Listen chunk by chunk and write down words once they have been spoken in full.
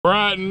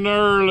Bright and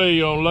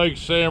early on Lake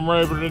Sam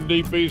Rayburn in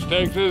Deep East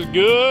Texas.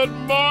 Good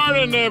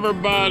morning,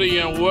 everybody,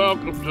 and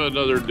welcome to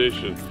another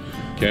edition of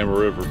Camel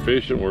River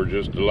Fishing. We're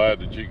just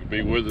delighted that you could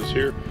be with us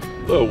here.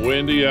 A little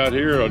windy out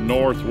here, a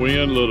north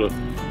wind, a little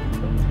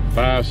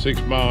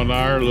 5-6 mile an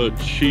hour, a little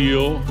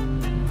chill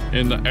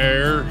in the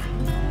air.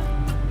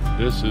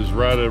 This is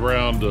right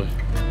around the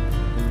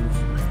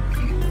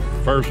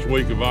first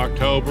week of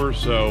October,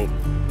 so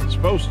it's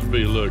supposed to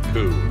be a little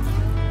cool.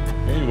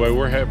 Anyway,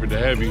 we're happy to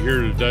have you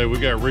here today. We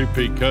got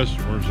repeat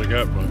customers. I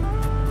got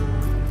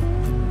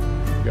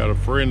a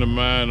friend of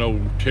mine,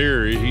 old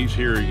Terry. He's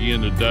here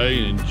again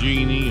today, and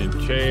Jeannie and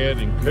Chad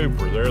and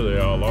Cooper. There they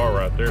all are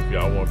right there if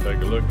y'all want to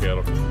take a look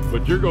at them.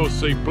 But you're going to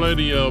see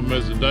plenty of them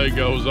as the day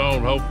goes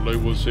on. Hopefully,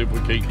 we'll see if we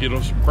can't get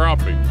them some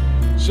crappie.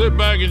 Sit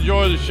back,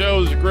 enjoy the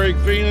show. This is Greg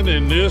Finn,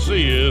 and this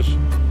is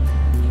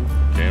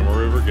Camel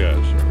River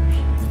Guys Service.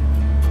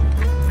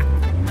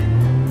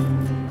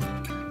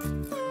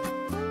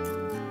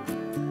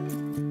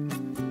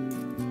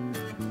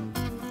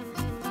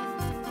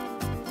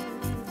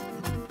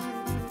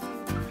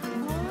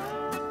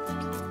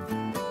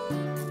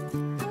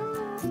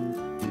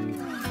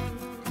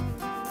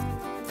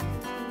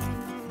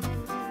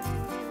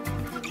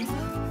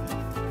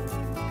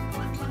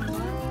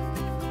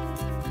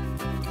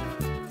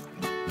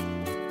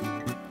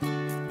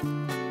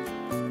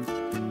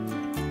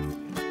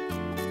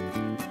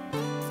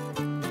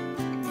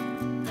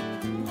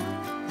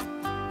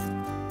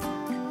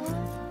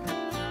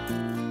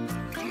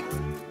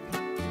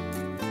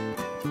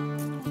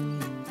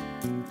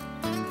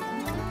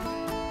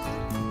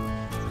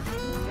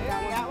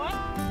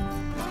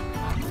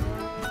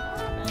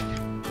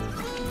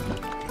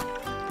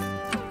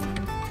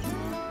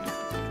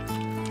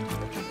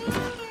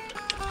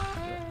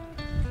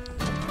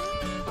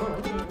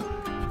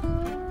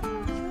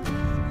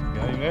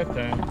 That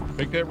time,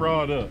 pick that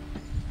rod up.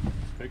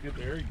 Pick it,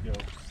 there you go.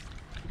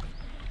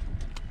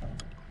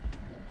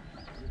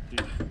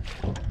 Good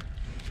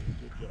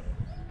job.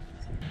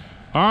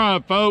 All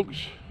right, folks.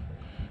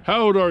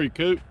 How old are you,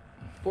 Coop?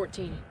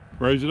 14.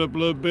 Raise it up a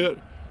little bit.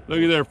 Look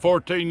at that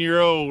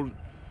 14-year-old.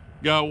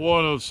 Got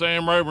one of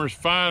Sam Rayburn's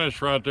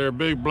finest right there.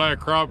 Big black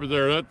crappie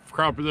there. That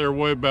crappie there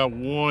weighed about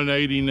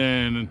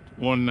 189 and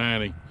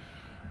 190.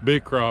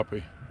 Big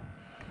crappie.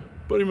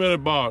 Put him in a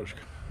box.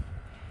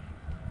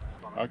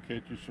 I'll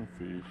catch you some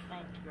fish.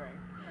 Thank you, Greg.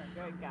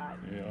 You're a good guy.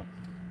 Yeah.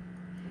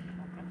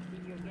 I'll come see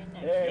you again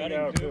next There week. you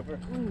go, Cooper.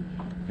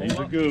 He's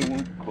a good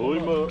one. Pull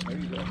him up. There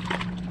you go.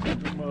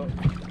 Pull him up.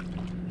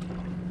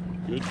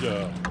 Good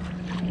job.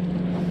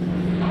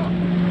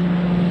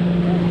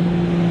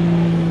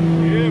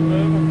 Yeah,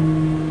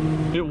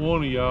 baby. Hit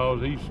one of y'all.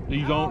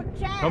 He's on.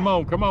 Jack. Come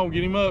on.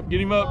 Get him up.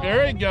 Get him up.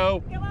 There you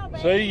go. Come on,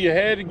 baby. See, you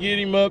had to get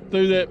him up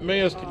through that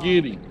mess to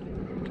get him.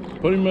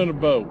 Put him in the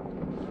boat.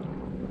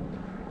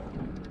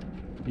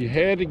 You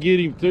had to get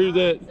him through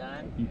that. All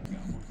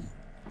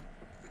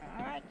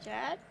right,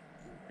 Chad.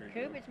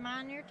 Coop, it's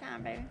mine your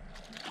time, baby.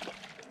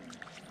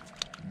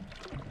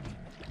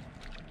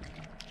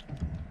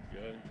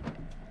 Good.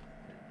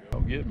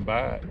 I'm getting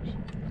bites.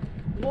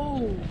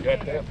 Whoa.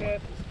 Got that one.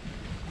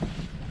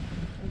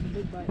 That's a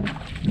big bite.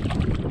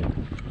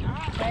 All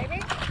right,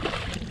 baby.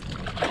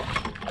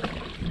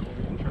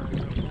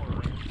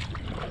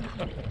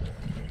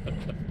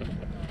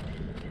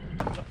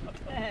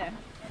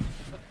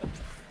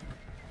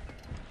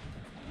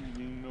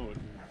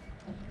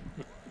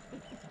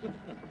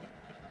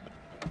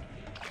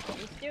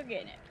 He's still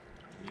getting it.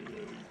 Yeah,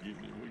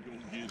 we're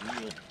gonna get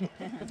him.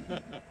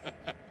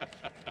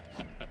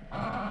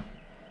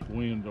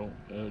 Wind don't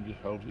just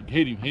hold it.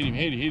 Hit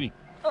him.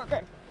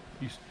 Okay.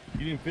 You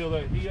didn't feel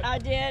that hit? I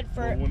did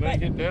for. Well, when they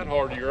hit that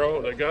hard, you're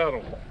all, they got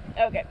them.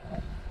 Okay.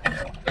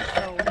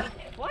 So,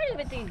 what is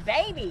with these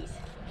babies?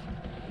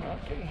 I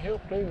can't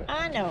help that.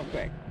 I know,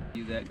 Greg.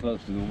 You that close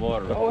to the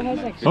water. Oh, it has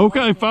like.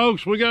 Okay,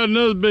 folks, we got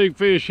another big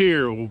fish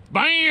here.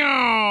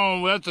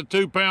 Bam! That's a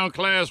 2-pound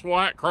class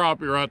white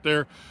crappie right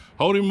there.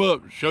 Hold him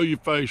up. Show your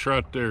face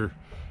right there.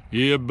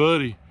 Yeah,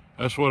 buddy.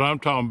 That's what I'm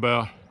talking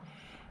about.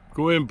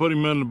 Go ahead and put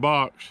him in the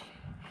box.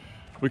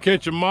 We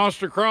catch a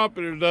monster crappie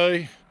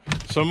today.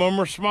 Some of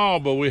them are small,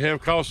 but we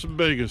have caught some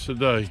big ones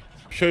today.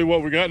 Show you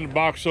what we got in the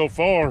box so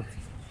far.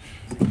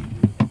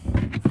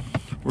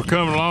 We're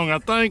coming along. I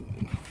think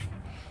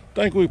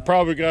we've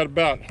probably got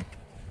about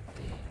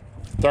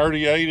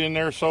 38 in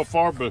there so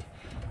far, but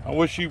I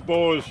wish you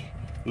boys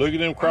look at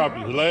them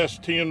crappies. The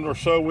last 10 or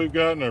so we've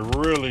gotten a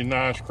really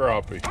nice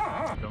crappie.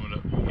 Coming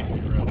up, we'll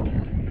get you right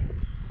there.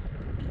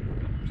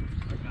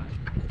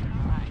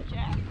 All right,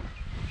 Jack.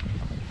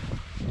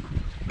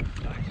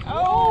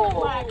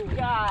 Oh my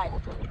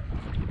God.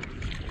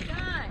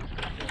 Son,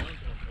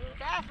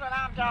 that's what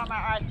I'm talking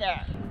about right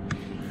there.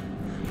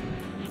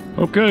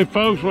 Okay,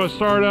 folks, let's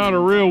start out a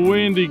real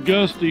windy,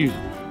 gusty,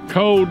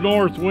 cold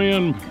north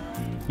wind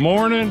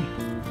morning.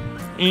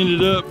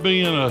 Ended up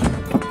being a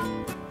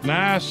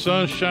nice,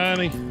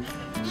 sunshiny,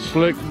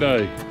 slick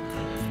day.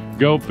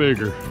 Go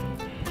figure.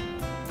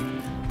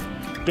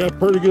 Got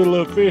pretty good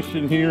little fish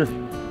in here.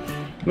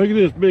 Look at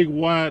this big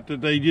white that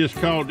they just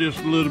caught just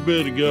a little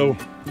bit ago.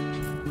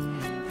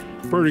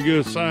 Pretty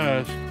good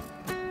size.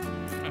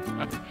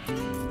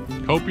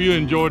 Hope you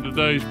enjoyed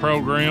today's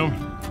program.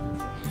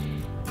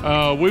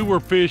 We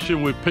were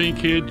fishing with pink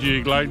head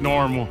jig like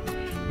normal,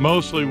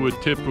 mostly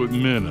tipped with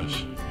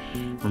minnows.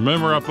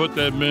 Remember, I put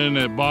that minnow in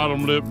that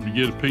bottom lip to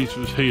get a piece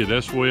of his head.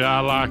 That's the way I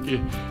like it.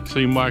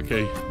 Seem like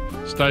they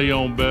stay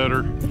on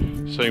better.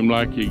 Seem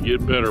like you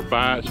get better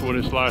bites when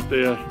it's like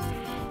that.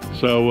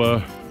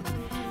 So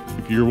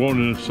if you're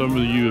wanting, some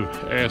of you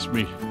have asked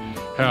me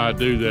how I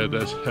do that.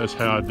 That's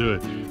how I do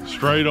it.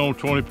 Straight on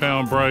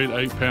 20-pound braid,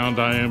 8-pound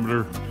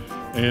diameter,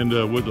 and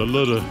with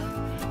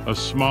a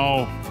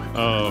small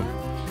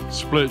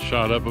split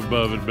shot up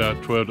above it,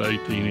 about 12 to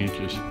 18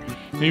 inches.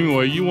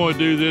 Anyway, you want to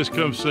do this,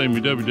 come see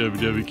me,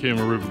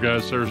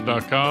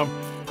 www.camelriverguideservice.com,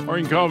 or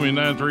you can call me at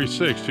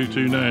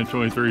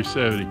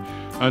 936-229-2370.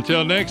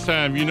 Until next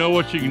time, you know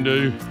what you can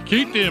do.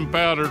 Keep them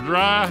powder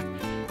dry,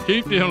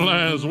 keep them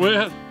lines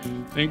wet,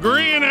 and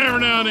grin every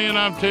now and then.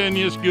 I'm telling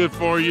you, it's good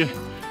for you.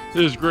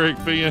 This is Greg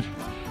Finn,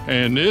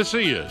 and this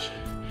is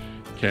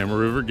Camel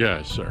River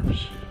Guide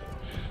Service.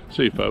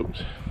 See you,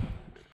 folks.